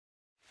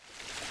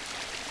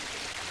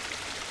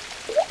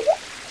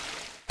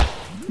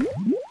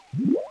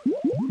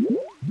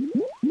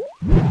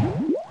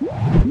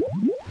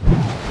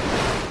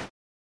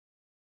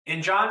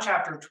In John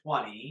chapter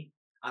 20,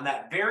 on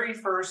that very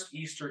first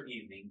Easter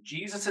evening,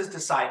 Jesus'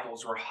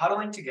 disciples were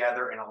huddling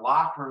together in a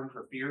locked room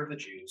for fear of the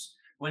Jews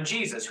when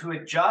Jesus, who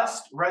had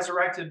just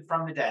resurrected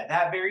from the dead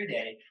that very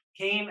day,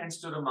 came and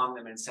stood among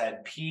them and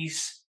said,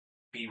 "Peace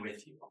be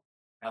with you."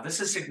 Now, this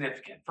is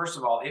significant. First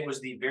of all, it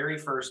was the very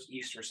first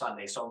Easter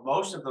Sunday, so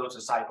most of those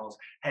disciples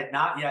had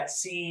not yet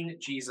seen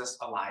Jesus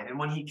alive. And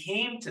when he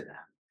came to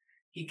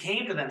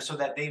them so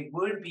that they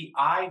would be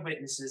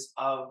eyewitnesses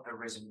of the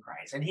risen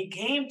Christ. And he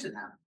came to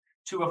them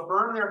to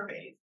affirm their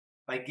faith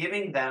by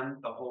giving them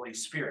the Holy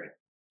Spirit.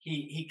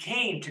 He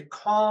came to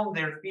calm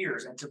their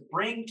fears and to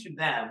bring to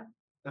them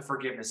the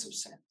forgiveness of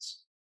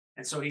sins.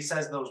 And so he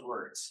says those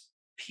words,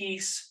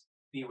 "Peace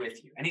be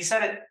with you." And he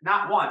said it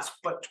not once,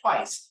 but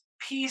twice.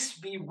 Peace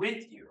be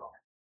with you.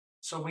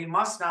 So we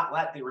must not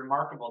let the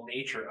remarkable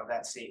nature of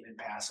that statement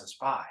pass us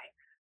by.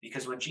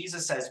 Because when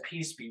Jesus says,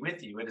 "Peace be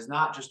with you," it is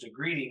not just a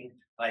greeting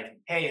like,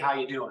 "Hey, how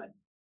you doing?"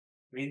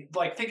 I mean,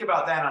 like, think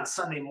about that on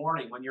Sunday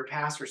morning when your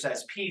pastor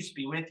says, "Peace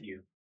be with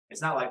you."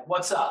 It's not like,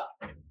 "What's up?"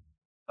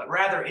 But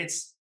rather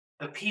it's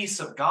the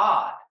peace of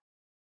God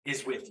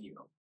is with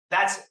you.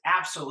 That's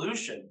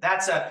absolution.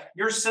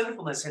 Your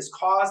sinfulness has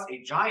caused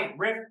a giant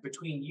rift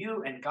between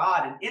you and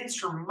God, an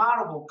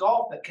insurmountable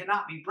gulf that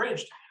cannot be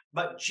bridged.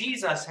 But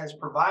Jesus has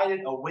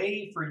provided a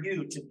way for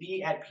you to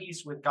be at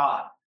peace with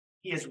God.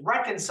 He has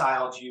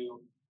reconciled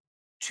you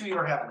to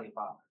your heavenly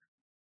Father.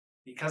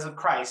 Because of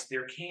Christ,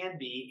 there can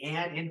be,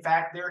 and in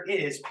fact, there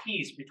is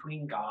peace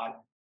between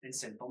God and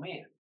sinful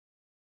man.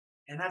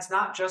 And that's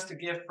not just a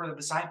gift for the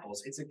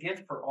disciples. It's a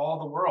gift for all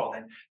the world.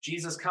 And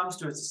Jesus comes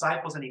to his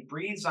disciples and he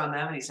breathes on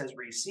them and he says,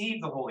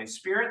 "Receive the Holy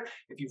Spirit.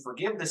 If you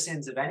forgive the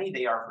sins of any,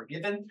 they are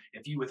forgiven.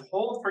 If you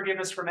withhold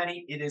forgiveness from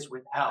any, it is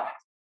withheld."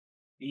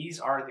 These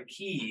are the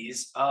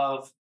keys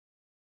of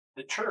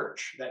the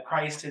church that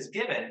Christ has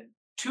given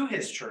to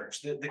his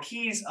church, the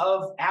keys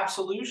of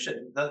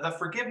absolution, the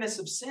forgiveness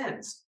of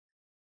sins.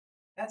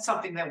 That's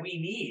something that we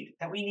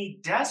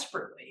need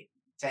desperately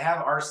to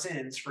have our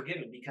sins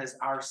forgiven, because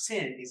our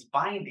sin is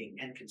binding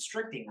and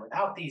constricting.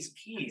 Without these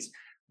keys,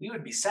 we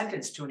would be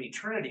sentenced to an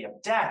eternity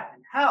of death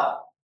and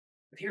hell.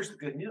 But here's the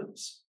good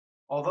news.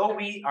 Although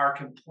we are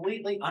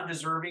completely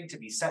undeserving to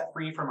be set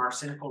free from our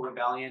sinful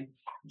rebellion,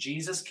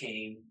 Jesus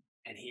came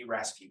and he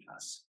rescued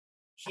us.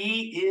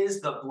 He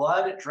is the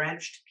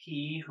blood-drenched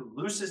key who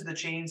looses the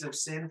chains of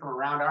sin from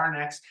around our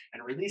necks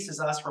and releases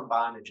us from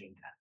bondage and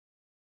death.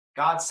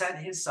 God sent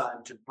his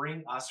son to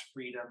bring us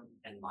freedom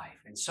and life.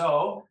 And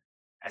so,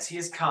 as he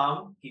has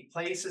come, he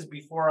places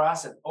before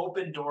us an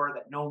open door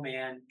that no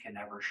man can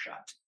ever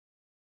shut.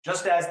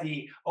 Just as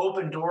the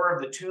open door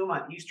of the tomb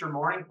on Easter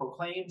morning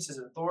proclaims his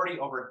authority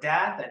over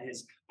death and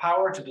his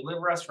power to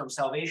deliver us from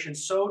salvation,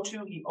 so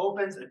too he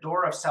opens a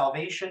door of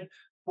salvation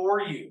for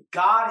you.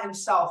 God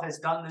himself has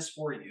done this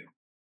for you.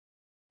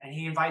 And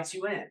he invites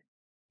you in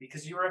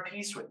because you are at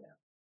peace with him,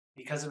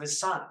 because of his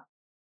son,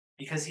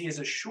 because he has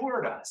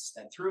assured us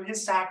that through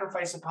his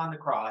sacrifice upon the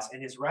cross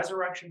and his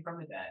resurrection from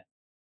the dead,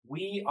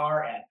 we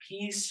are at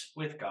peace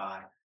with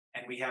God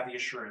and we have the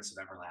assurance of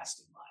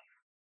everlasting life.